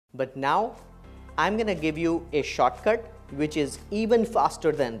But now I'm gonna give you a shortcut which is even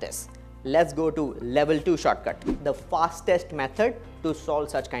faster than this. Let's go to level 2 shortcut, the fastest method to solve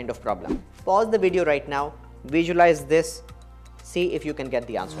such kind of problem. Pause the video right now, visualize this, see if you can get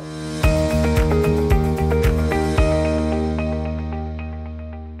the answer.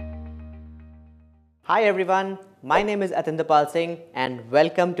 Hi everyone, my name is Atindapal Singh and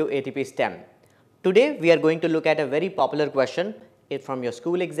welcome to ATP STEM. Today we are going to look at a very popular question from your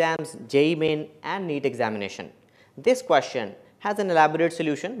school exams, JEE Main and NEET examination. This question has an elaborate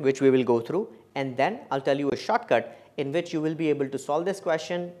solution which we will go through, and then I'll tell you a shortcut in which you will be able to solve this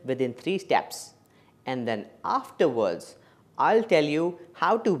question within 3 steps. And then afterwards, I'll tell you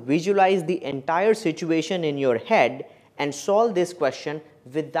how to visualize the entire situation in your head and solve this question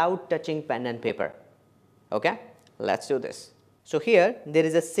without touching pen and paper. Okay, let's do this. So here there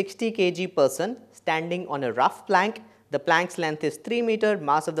is a 60 kg person standing on a rough plank. The plank's length is 3 meters,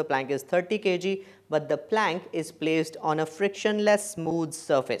 mass of the plank is 30 kg, but the plank is placed on a frictionless smooth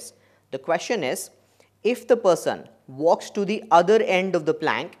surface. The question is, if the person walks to the other end of the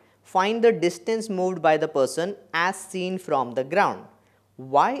plank, find the distance moved by the person as seen from the ground.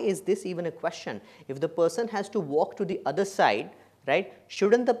 Why is this even a question? If the person has to walk to the other side, right,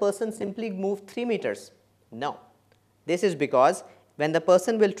 shouldn't the person simply move 3 meters? No. This is because when the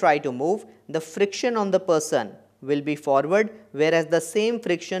person will try to move, the friction on the person will be forward, whereas the same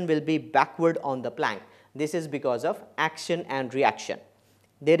friction will be backward on the plank. This is because of action and reaction.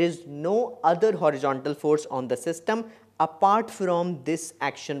 There is no other horizontal force on the system apart from this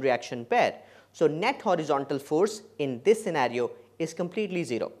action-reaction pair. So net horizontal force in this scenario is completely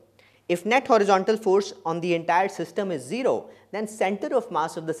zero. If net horizontal force on the entire system is zero, then center of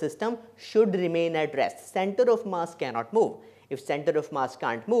mass of the system should remain at rest. Center of mass cannot move. If center of mass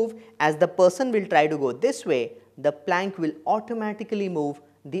can't move, as the person will try to go this way, the plank will automatically move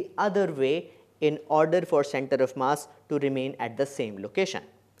the other way in order for center of mass to remain at the same location.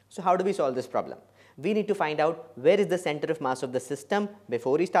 So how do we solve this problem? We need to find out where is the center of mass of the system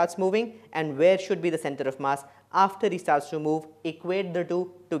before he starts moving and where should be the center of mass after he starts to move. Equate the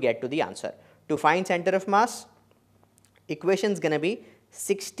two to get to the answer. To find center of mass, equation is going to be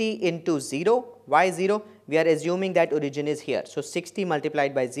 60 into 0. Why 0? We are assuming that origin is here. So 60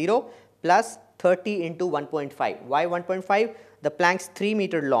 multiplied by 0 plus 30 into 1.5. Why 1.5? The plank's 3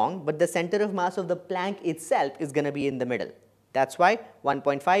 meters long, but the center of mass of the plank itself is going to be in the middle. That's why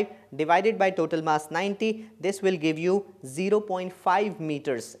 1.5 divided by total mass 90, this will give you 0.5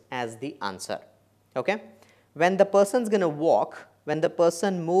 meters as the answer. Okay? When the person's going to walk, when the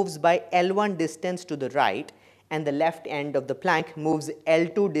person moves by L1 distance to the right and the left end of the plank moves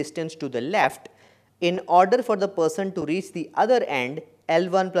L2 distance to the left, in order for the person to reach the other end,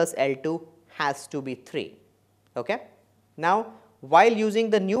 L1 plus L2 has to be 3. Okay? Now, while using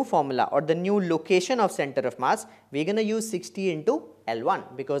the new formula or the new location of center of mass, we are going to use 60 into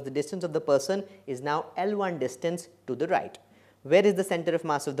L1 because the distance of the person is now L1 distance to the right. Where is the center of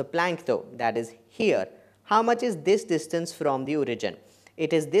mass of the plank though? That is here. How much is this distance from the origin?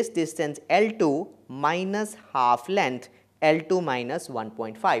 It is this distance L2 minus half length L2 minus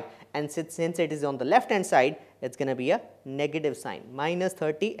 1.5, and since it is on the left hand side, it's going to be a negative sign, minus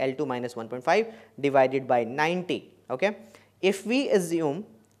 30 L2 minus 1.5 divided by 90. Okay? If we assume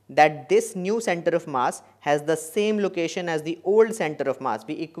that this new center of mass has the same location as the old center of mass,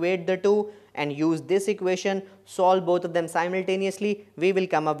 we equate the two and use this equation, solve both of them simultaneously, we will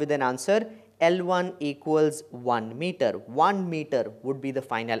come up with an answer. L1 equals 1 meter. 1 meter would be the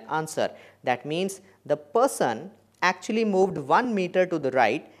final answer. That means the person actually moved 1 meter to the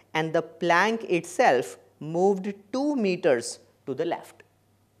right and the plank itself moved 2 meters to the left.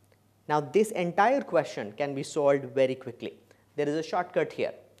 Now this entire question can be solved very quickly. There is a shortcut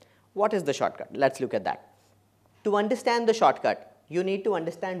here. What is the shortcut? Let's look at that. To understand the shortcut, you need to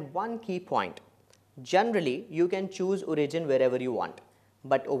understand one key point. Generally, you can choose origin wherever you want.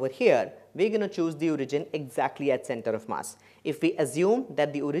 But over here, we're going to choose the origin exactly at center of mass. If we assume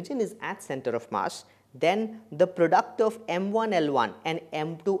that the origin is at center of mass, then the product of M1L1 and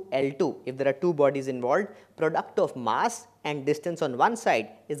M2L2, if there are two bodies involved, product of mass and distance on one side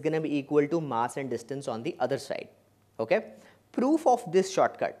is going to be equal to mass and distance on the other side. Okay? Proof of this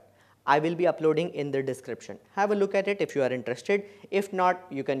shortcut I will be uploading in the description. Have a look at it if you are interested. If not,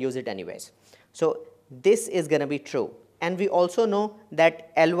 you can use it anyways. So this is going to be true. And we also know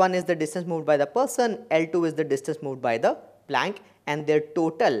that L1 is the distance moved by the person, L2 is the distance moved by the plank, and their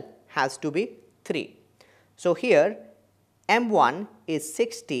total has to be 3. So here M1 is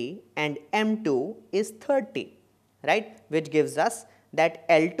 60 and M2 is 30, right, which gives us that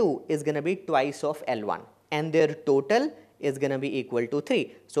L2 is going to be twice of L1 and their total is going to be equal to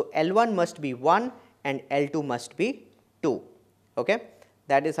 3. So L1 must be 1 and L2 must be 2. Okay,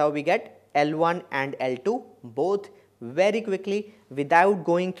 that is how we get L1 and L2 both very quickly without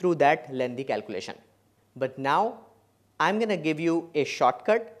going through that lengthy calculation. But now I'm going to give you a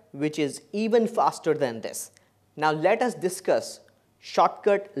shortcut which is even faster than this. Now let us discuss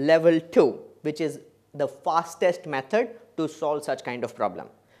shortcut level 2, which is the fastest method to solve such kind of problem.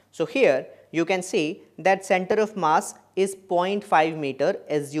 So here you can see that center of mass is 0.5 meter,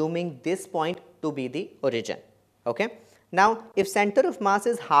 assuming this point to be the origin. Okay. Now if center of mass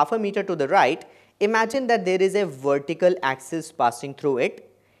is half a meter to the right, imagine that there is a vertical axis passing through it,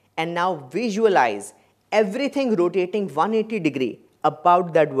 and now visualize everything rotating 180 degree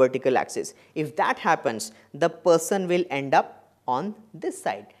about that vertical axis. If that happens, the person will end up on this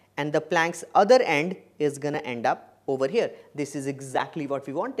side and the plank's other end is going to end up over here. This is exactly what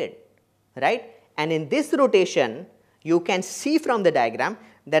we wanted, right? And in this rotation, you can see from the diagram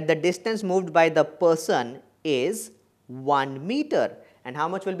that the distance moved by the person is 1 meter. And how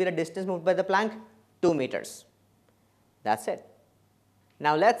much will be the distance moved by the plank? 2 meters. That's it.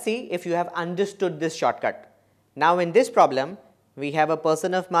 Now let's see if you have understood this shortcut. Now in this problem, we have a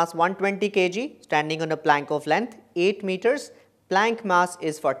person of mass 120 kg standing on a plank of length 8 meters. Plank mass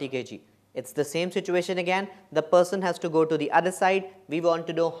is 40 kg. It's the same situation again. The person has to go to the other side. We want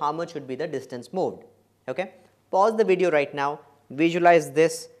to know how much would be the distance moved. Okay. Pause the video right now. Visualize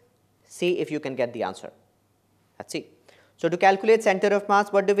this. See if you can get the answer. Let's see. So to calculate center of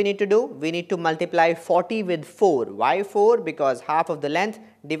mass, what do we need to do? We need to multiply 40 with 4. Why 4? Because half of the length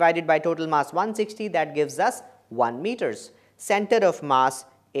divided by total mass 160, that gives us 1 meters. Center of mass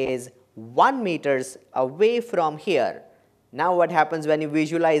is 1 meters away from here. Now what happens when you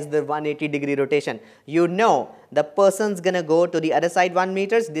visualize the 180 degree rotation? You know the person's going to go to the other side 1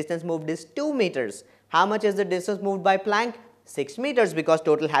 meters, distance moved is 2 meters. How much is the distance moved by plank? 6 meters, because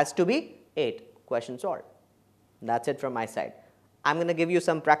total has to be 8. Question solved. That's it from my side. I'm going to give you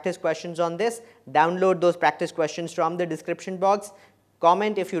some practice questions on this. Download those practice questions from the description box.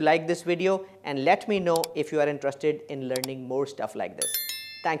 Comment if you like this video and let me know if you are interested in learning more stuff like this.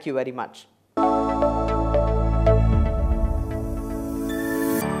 Thank you very much.